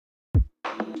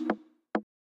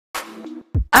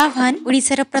आह्वान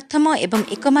ओडिशार प्रथम एवं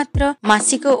एकमात्र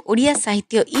मासिक ओडिया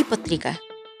साहित्य ई पत्रिका।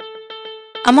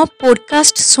 आम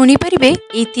पॉडकास्ट सुनी परिबे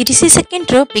ए 30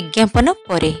 सेकेंड रो विज्ञापन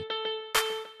परे।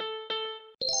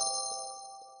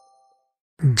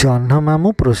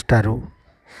 जह्नमामु पृष्ठारु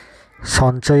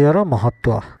संचयर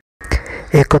महत्व।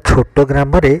 एक छोट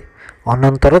ग्राम रे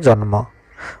अनंतर जन्म।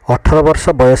 18 वर्ष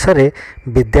बयस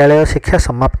विद्यालय शिक्षा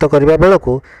समाप्त करने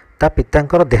बेलू ता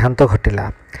पितांकर देहांत घटिला।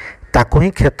 ताकू ही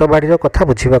खेत बाड़ीर कथा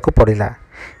बुझीबाकू पड़िला।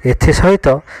 एथि सहित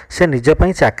से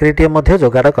निजपाई चाकरीटे मध्य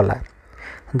जोगाड़ कला।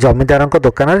 जमीदारंक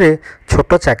दुकान रे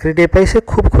छोट चाकरीटे पाई से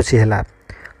खूब खुशी हैला।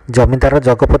 जमीदार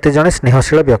जगपति जड़े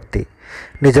स्नेहशील व्यक्ति।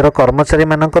 निजर कर्मचारी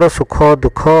मानकर सुख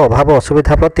दुख अभाव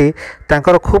असुविधा प्रति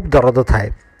तांकर खूब दरद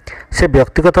थाए। से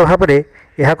व्यक्तिगत भाव में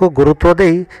यह गुरुत्व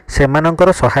देई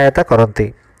सेमानंकर सहायता करती।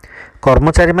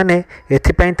 कर्मचारी माने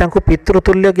एथिपाई तांको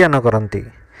पितृतुल्य ज्ञान करती।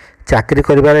 चाकरी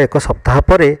करिवार एक सप्ताह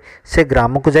पर से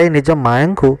ग्राम को जाई निज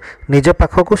माँ को निज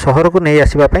पाखक सहर को नहीं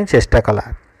आसवाई चेष्टा कला।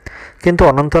 किंतु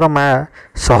अनंतर माँ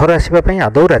सहर आसवाई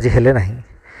आदौ राजी हेले नहीं।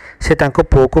 से तांको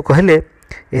पुओ को कहले,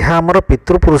 यह आमर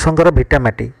पितृपुरुषंकर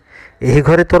भिटामाटी। यही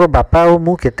घरे तोर बापा और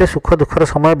मु केते सुख दुखर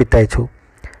समय बिताइछु।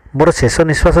 मोर शेष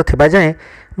निश्वास थिबा जाए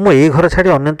मु एई घर छाड़ी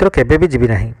अन्यत्र केबे भी जीवी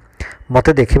नहीं।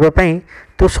 मते देखिबा पई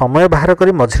तू समय बाहर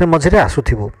करी मझिरे मझिरे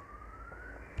आसुथिबु।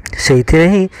 सेइथिरे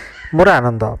ही मोर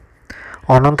आनंद।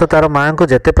 अनंत तार माँ को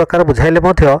जेते प्रकार बुझाइले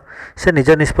मध्य से निज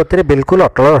निष्पत्ति बिल्कुल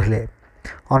अटल रहिले।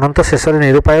 अनंत शेष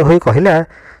निरुपाय होई कहिला,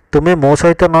 तुमे मो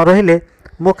सहित न रहिले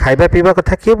मो खाइबा पीवा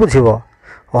कथा किए बुझिब?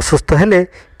 असुस्थ हेले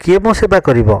किए मो सेवा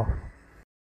करिब?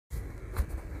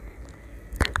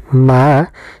 माँ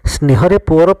स्नेहरे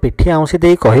पुअर पिठी आउंसी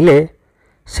देई कहिले,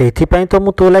 सेइथिपाई तो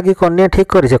मु तो लागी कन्या ठीक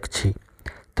कर रखिछि।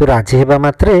 तू राजी हेबा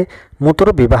मात्रे मु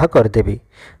तोर विवाह करदेबी।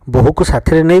 बोहू को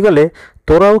साथी नहीं गले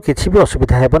तोर आउ किछि भी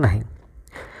असुविधा हेब नाही।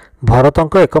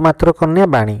 भरतंक एकमात्र कन्या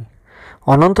बाणी।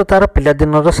 अनंत तार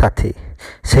पिलादिनर साथी।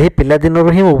 सही पिलादिनरु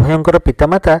ही उभयंकर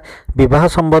पितामाता विवाह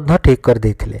संबंध ठीक कर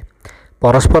देइथिले।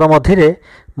 परस्पर मध्य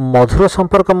मधुर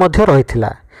संपर्क मध्य रहिथिला।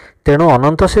 तेणु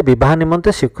अनंत से विवाह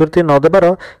निमंते स्वीकृति न देबार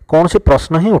कौनसी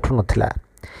प्रश्न ही उठु नथिला।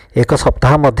 एक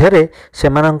सप्ताह मध्य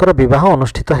सेमानंकर विवाह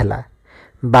अनुष्ठित हैला।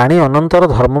 बाणी अनंतर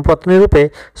धर्मपत्नी रूपे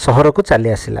सहर को चली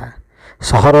आसिला।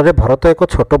 सहर रे भरत एक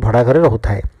छोट भड़ा घरे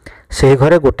रहुथाए। से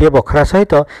घरे गोटे बखरा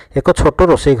सहित एक छोट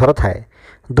रोसई घर थाए।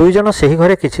 दुई जन से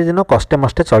घरे किछि दिन कष्टे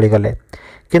मष्टे चलीगले।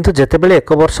 किंतु जेतेबेले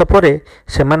 1 वर्ष पर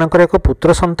सेमानंकर एक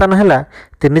पुत्र संतान हैला,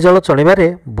 तीन जल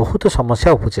चलिबारे बहुत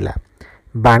समस्या उपजिला।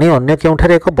 बाणी अन्य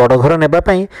केउठारे एक बड़ घर नेबा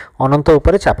पई अनंत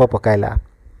उपरे चाप पकाइला।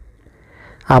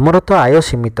 आमर तो आय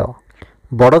सीमित,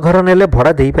 बड़ घर नेले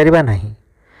भड़ा देई परिबा नाही।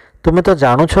 तुमे तो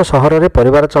जानुछ सहर रे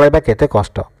परिवार चलाइबा केते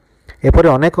कष्ट। एपरि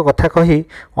अनेक कथा कही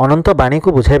अनंत बाणी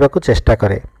को बुझाइबाकू चेष्टा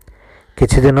करे।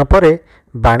 किछि दिन पर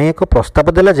बाणी एक प्रस्ताव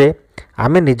देला जे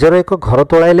आमे निजर एक घर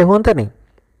तोलाइले हुअंतानी।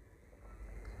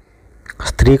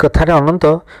 स्त्री कथारे अनंत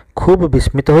खूब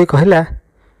विस्मित होई कहिला,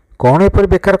 कौन एपरि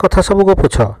बेकार कथा सब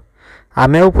गपुछ?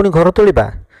 आमे आउ पुणी घर तोलिबा?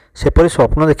 सेपरि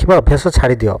स्वप्न देखिबा अभ्यास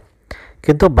छाड़ी दियो।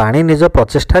 किंतु बाणी निज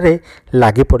प्रचेष्टारे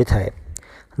लागि पड़ी थाए।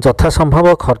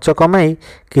 यथासंभव खर्च कमाई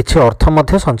किछि अर्थ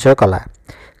मध्य संचय कला।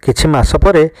 किछि मास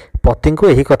परे पति को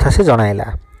यही कथा से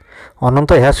जणाइला।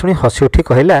 अनंत यह शुणी हसी उठी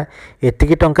कहिला,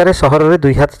 एतिकी टंकारे सहर रे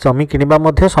 2 हाथ जमी किनिबा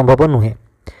मध्य संभव नुहे।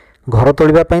 घर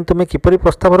तोलिबा पई तुमे किपरि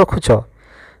प्रस्ताव रखुछ?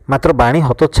 मात्र बाणी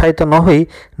हतोत्साहित न होई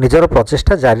निजर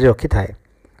प्रचेष्टा जारी रखि थाए।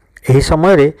 एही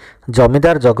समय रे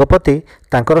जमीदार जगपति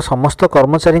तांकर समस्त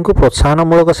कर्मचारी को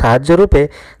प्रोत्साहनमूलक साहाय्य रूपे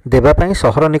देबा पई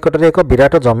सहर निकट रे एक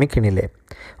विराट जमी किनिले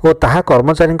और ताहा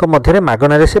कर्मचारी मध्य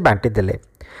मागणारे से बांटी देले।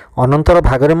 अनंतर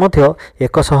भागरे मध्य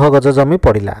 100 गज जमी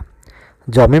पड़िला।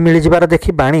 जमी मिलिजिबार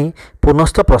देखि बाणी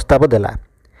पुनस्थ प्रस्ताव देला,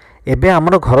 एबे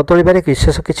आमर घर तोलिबारे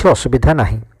विशेष किछि असुविधा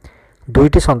नाही।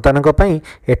 2टी संतानक पई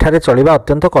एठारे चलिबा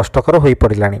अत्यंत कष्टकर होई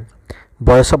पड़िलानी।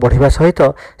 बयस बढ़िबा सहित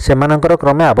सेमानंकर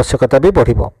क्रमे आवश्यकता भी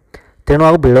बढ़िबो। तेणु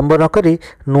आउ विलंब न करी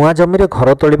नुआ जमीरे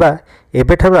घर तोलिबा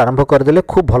एबेठारु आरंभ करदेले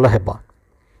खूब भल हेबो।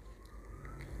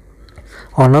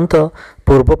 अनंत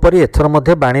पूर्वपरि एथर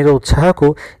मध्य बाणीर उत्साह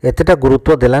को एतेटा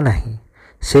गुरुत्व देला नाही।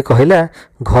 से कहिला,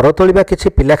 घर तोलिबा किछि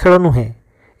पिला खेल नुहे।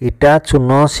 इटा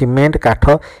चून सीमेंट काठ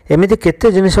एमिति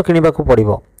केते जिनिस किनिबाकू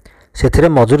पड़िबो। सेथिरे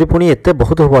मजूरी पुणी एते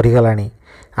बहुत बढ़ीगलानी।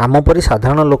 आम परी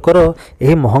साधारण लोकर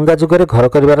यही महंगा जुगरे घर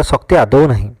करिवार शक्ति आदौ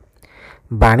नाही।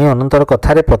 बाणी अनंतर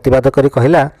कथारे प्रतिवाद करी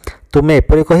कहिला, तुमे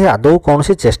एपरि कहि आदौ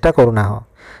कौनसी चेष्टा करूनाह।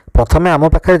 प्रथमे आम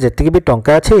पाखरे जेतिकी भी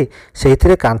टंका अछि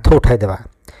सेहिथिरे कांथ उठाई देबा,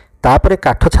 तापरे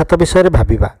काठ छात विषय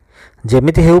भाविबा।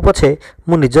 जेमिति हेउ पछे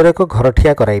मु निजर एक घर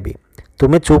ठिया कराइबी।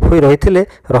 तुमे चुप होई रहिथिले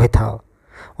रहिथाओ।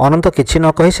 अनंत किछि न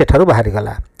कहि सेठारु बाहरी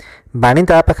गला। बाणी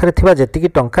ता पाखरे थिबा जेतिकी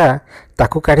टंका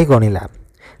ताकू काढी गणिला।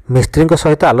 ମିସ୍ତ୍ରୀଙ୍କ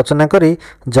ସହିତ ଆଲୋଚନା କରି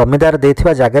ଜମିଦାର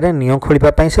ଦେଇଥିବା ଜାଗାରେ ନିଅଁ ଖୋଳିବା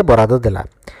ପାଇଁ ସେ ବରାଦ ଦେଲା।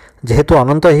 ଯେହେତୁ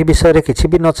ଅନନ୍ତ ଏହି ବିଷୟରେ କିଛି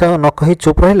ବି ନ କହି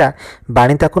ଚୁପ୍ ରହିଲା,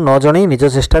 ବାଣୀ ତାକୁ ନ ଜଣାଇ ନିଜ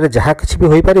ଚେଷ୍ଟାରେ ଯାହା କିଛି ବି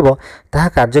ହୋଇପାରିବ ତାହା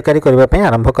କାର୍ଯ୍ୟକାରୀ କରିବା ପାଇଁ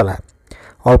ଆରମ୍ଭ କଲା।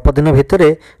 ଅଳ୍ପ ଦିନ ଭିତରେ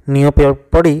ନିଅଁ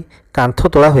ପଡ଼ି କାନ୍ଥ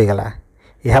ତୋଳା ହୋଇଗଲା।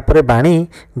 ଏହାପରେ ବାଣୀ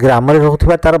ଗ୍ରାମରେ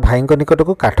ରହୁଥିବା ତା'ର ଭାଇଙ୍କ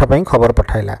ନିକଟକୁ କାଠ ପାଇଁ ଖବର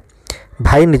ପଠାଇଲା।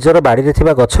 ଭାଇ ନିଜର ବାଡ଼ିରେ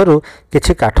ଥିବା ଗଛରୁ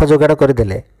କିଛି କାଠ ଯୋଗାଡ଼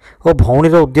କରିଦେଲେ ଓ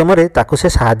ଭଉଣୀର ଉଦ୍ୟମରେ ତାକୁ ସେ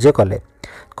ସାହାଯ୍ୟ କଲେ।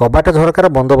 କବାଟ ଝରକାର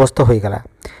ବନ୍ଦୋବସ୍ତ ହୋଇଗଲା।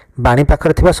 ବାଣୀ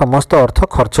ପାଖରେ ଥିବା ସମସ୍ତ ଅର୍ଥ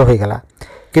ଖର୍ଚ୍ଚ ହୋଇଗଲା,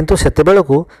 କିନ୍ତୁ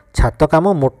ସେତେବେଳକୁ ଛାତ କାମ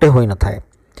ମୋଟେ ହୋଇନଥାଏ।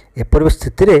 ଏପରି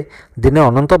ସ୍ଥିତିରେ ଦିନେ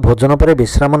ଅନନ୍ତ ଭୋଜନ ପରେ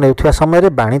ବିଶ୍ରାମ ନେଉଥିବା ସମୟରେ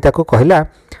ବାଣୀ ତାକୁ କହିଲା,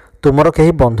 ତୁମର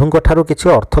କେହି ବନ୍ଧୁଙ୍କ ଠାରୁ କିଛି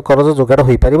ଅର୍ଥ କରଜ ଯୋଗାଡ଼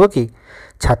ହୋଇପାରିବ କି?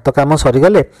 ଛାତ କାମ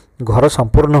ସରିଗଲେ ଘର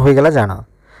ସମ୍ପୂର୍ଣ୍ଣ ହୋଇଗଲା ଜାଣ।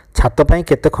 ଛାତ ପାଇଁ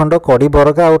କେତେ ଖଣ୍ଡ କଡ଼ି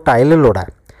ବରଗା ଓ ଟାଇଲ ଲୋଡ଼ା।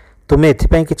 ତୁମେ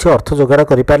ଏଥିପାଇଁ କିଛି ଅର୍ଥ ଯୋଗାଡ଼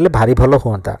କରିପାରିଲେ ଭାରି ଭଲ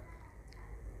ହୁଅନ୍ତା।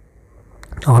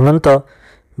 ଅନନ୍ତ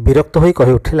ବିରକ୍ତ ହୋଇ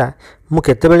କହି ଉଠିଲା, ମୁଁ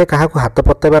କେତେବେଳେ କାହାକୁ ହାତ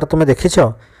ପତାଇବାର ତୁମେ ଦେଖିଛ?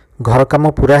 ଘର କାମ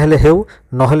ପୁରା ହେଲେ ହେଉ,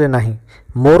 ନହେଲେ ନାହିଁ।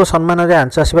 ମୋର ସମ୍ମାନରେ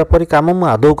ଆଞ୍ଚ ଆସିବା ପରି କାମ ମୁଁ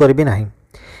ଆଦୌ କରିବି ନାହିଁ।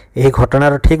 ଏହି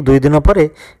ଘଟଣାର ଠିକ୍ 2 ଦିନ ପରେ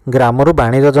ଗ୍ରାମରୁ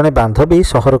ବାଣୀର ଜଣେ ବାନ୍ଧବୀ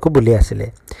ସହରକୁ ବୁଲି ଆସିଲେ।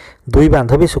 ଦୁଇ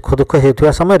ବାନ୍ଧବୀ ସୁଖ ଦୁଃଖ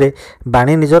ହେଉଥିବା ସମୟରେ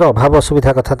ବାଣୀ ନିଜର ଅଭାବ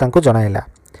ଅସୁବିଧା କଥା ତାଙ୍କୁ ଜଣାଇଲା।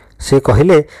 ସେ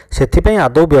କହିଲେ, ସେଥିପାଇଁ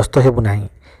ଆଦୌ ବ୍ୟସ୍ତ ହେବୁ ନାହିଁ।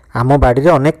 ଆମ ବାଡ଼ିରେ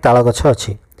ଅନେକ ତାଳ ଗଛ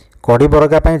ଅଛି। କଡ଼ି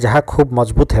ବରଗା ପାଇଁ ଯାହା ଖୁବ୍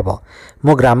ମଜବୁତ ହେବ।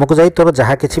 ମୁଁ ଗ୍ରାମକୁ ଯାଇ ତୋର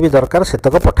ଯାହା କିଛି ବି ଦରକାର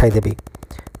ସେତକ ପଠାଇଦେବି।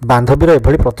 ବାନ୍ଧବୀର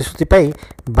ଏଭଳି ପ୍ରତିଶ୍ରୁତି ପାଇ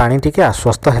ବାଣୀ ଟିକେ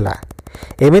ଆଶ୍ୱସ୍ତ ହେଲା।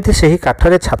 ଏମିତି ସେହି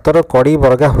କାଠରେ ଛାତର କଡ଼ି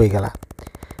ବରଗା ହୋଇଗଲା।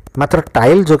 ମାତ୍ର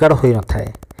ଟାଇଲ ଯୋଗାଡ଼ ହୋଇନଥାଏ।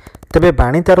 ତେବେ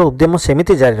ବାଣୀ ତା'ର ଉଦ୍ୟମ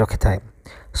ସେମିତି ଜାରି ରଖିଥାଏ।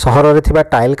 ସହରରେ ଥିବା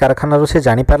ଟାଇଲ କାରଖାନାରୁ ସେ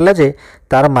ଜାଣିପାରିଲା ଯେ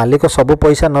ତା'ର ମାଲିକ ସବୁ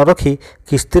ପଇସା ନ ରଖି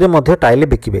କିସ୍ତିରେ ମଧ୍ୟ ଟାଇଲ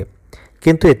ବିକିବେ।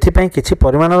 କିନ୍ତୁ ଏଥିପାଇଁ କିଛି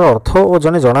ପରିମାଣର ଅର୍ଥ ଓ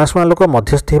ଜଣେ ଜଣାଶୁଣା ଲୋକ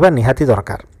ମଧ୍ୟସ୍ଥି ହେବା ନିହାତି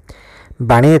ଦରକାର।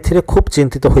 ବାଣୀ ଏଥିରେ ଖୁବ୍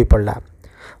ଚିନ୍ତିତ ହୋଇପଡ଼ିଲା।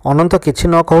 ଅନନ୍ତ କିଛି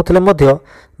ନ କହୁଥିଲେ ମଧ୍ୟ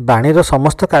ବାଣୀର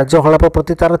ସମସ୍ତ କାର୍ଯ୍ୟକଳାପ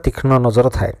ପ୍ରତି ତା'ର ତୀକ୍ଷ୍ଣ ନଜର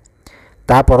ଥାଏ।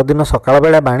 ତା ପରଦିନ ସକାଳ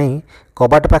ବେଳା ବାଣୀ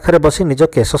କବାଟ ପାଖରେ ବସି ନିଜ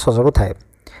କେଶ ସଜାଡ଼ୁଥାଏ।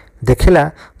 ଦେଖିଲା,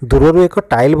 ଦୂରରୁ ଏକ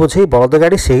ଟାଇଲ ବୋଝେଇ ବଳଦ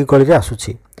ଗାଡ଼ି ସେହି ଗଳିରେ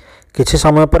ଆସୁଛି। କିଛି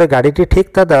ସମୟ ପରେ ଗାଡ଼ିଟି ଠିକ୍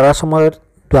ତା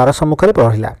ଦ୍ୱାର ସମ୍ମୁଖରେ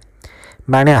ରହିଲା।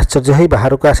 ବାଣୀ ଆଶ୍ଚର୍ଯ୍ୟ ହୋଇ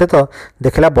ବାହାରକୁ ଆସେ ତ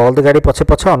ଦେଖିଲା ବଳଦ ଗାଡ଼ି ପଛେ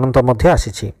ପଛେ ଅନନ୍ତ ମଧ୍ୟ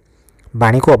ଆସିଛି।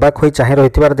 ବାଣୀକୁ ଅବାକ୍ ହୋଇ ଚାହିଁ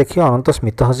ରହିଥିବାର ଦେଖି ଅନନ୍ତ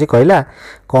ସ୍ମିତ ହସି କହିଲା,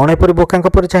 କ'ଣ ଏପରି ବୋକାଙ୍କ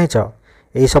ପରି ଚାହିଁଛ?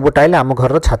 ଏହିସବୁ ଟାଇଲ ଆମ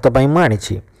ଘରର ଛାତ ପାଇଁ ମୁଁ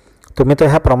ଆଣିଛି। ତୁମେ ତ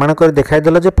ଏହା ପ୍ରମାଣ କରି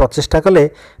ଦେଖାଇଦେଲ ଯେ ପ୍ରଚେଷ୍ଟା କଲେ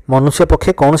ମନୁଷ୍ୟ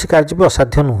ପକ୍ଷେ କୌଣସି କାର୍ଯ୍ୟ ବି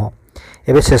ଅସାଧ୍ୟ ନୁହଁ।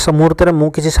 ଏବେ ଶେଷ ମୁହୂର୍ତ୍ତରେ ମୁଁ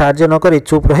କିଛି ସାହାଯ୍ୟ ନ କରି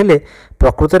ଚୁପ୍ ରହିଲେ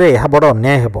ପ୍ରକୃତରେ ଏହା ବଡ଼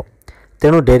ଅନ୍ୟାୟ ହେବ।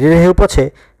 ତେଣୁ ଡେରିରେ ହେଉ ପଛେ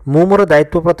ମୁଁ ମୋର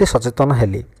ଦାୟିତ୍ୱ ପ୍ରତି ସଚେତନ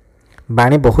ହେଲି।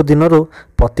 ବାଣୀ ବହୁ ଦିନରୁ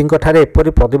ପତିଙ୍କଠାରେ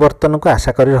ଏପରି ପରିବର୍ତ୍ତନକୁ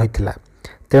ଆଶା କରି ରହିଥିଲା।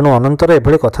 ତେଣୁ ଅନନ୍ତର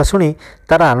ଏଭଳି କଥା ଶୁଣି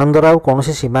ତା'ର ଆନନ୍ଦର ଆଉ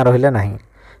କୌଣସି ସୀମା ରହିଲା ନାହିଁ।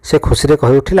 ସେ ଖୁସିରେ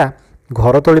କହି ଉଠିଲା,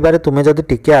 ଘର ତୋଳିବାରେ ତୁମେ ଯଦି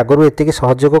ଟିକିଏ ଆଗରୁ ଏତିକି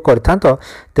ସହଯୋଗ କରିଥାନ୍ତ,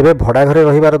 ତେବେ ଭଡ଼ା ଘରେ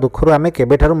ରହିବାର ଦୁଃଖରୁ ଆମେ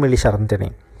କେବେଠାରୁ ମିଳିସାରନ୍ତେଣି।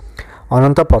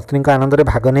 ଅନନ୍ତ ପତ୍ନୀଙ୍କ ଆନନ୍ଦରେ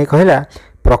ଭାଗ ନେଇ କହିଲା,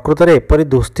 ପ୍ରକୃତରେ ଏପରି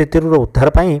ଦୁଃସ୍ଥିତିରୁ ଉଦ୍ଧାର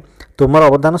ପାଇଁ ତୁମର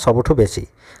ଅବଦାନ ସବୁଠୁ ବେଶୀ।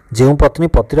 ଯେଉଁ ପତ୍ନୀ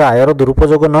ପତିର ଆୟର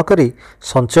ଦୁରୁପଯୋଗ ନ କରି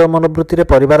ସଞ୍ଚୟ ମନୋବୃତ୍ତିରେ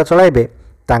ପରିବାର ଚଳାଇବେ,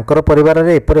 ତାଙ୍କର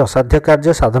ପରିବାରରେ ଏପରି ଅସାଧ୍ୟ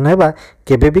କାର୍ଯ୍ୟ ସାଧନ ହେବା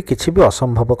କେବେ ବି କିଛି ବି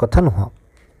ଅସମ୍ଭବ କଥା ନୁହଁ।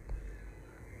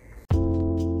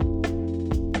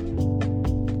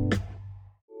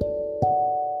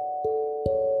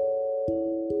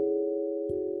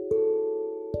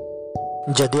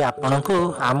 ଯଦି ଆପଣଙ୍କୁ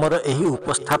ଆମର ଏହି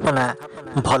ଉପସ୍ଥାପନା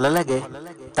ଭଲ ଲାଗେ,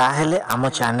 ତାହେଲେ ଆମ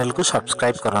ଚ୍ୟାନେଲକୁ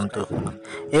ସବସ୍କ୍ରାଇବ୍ କରନ୍ତୁ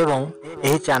ଏବଂ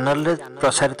ଏହି ଚ୍ୟାନେଲରେ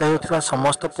ପ୍ରସାରିତ ହେଉଥିବା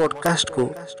ସମସ୍ତ ପଡ଼କାଷ୍ଟକୁ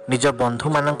ନିଜ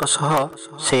ବନ୍ଧୁମାନଙ୍କ ସହ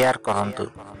ସେୟାର କରନ୍ତୁ।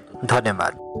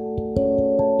 ଧନ୍ୟବାଦ।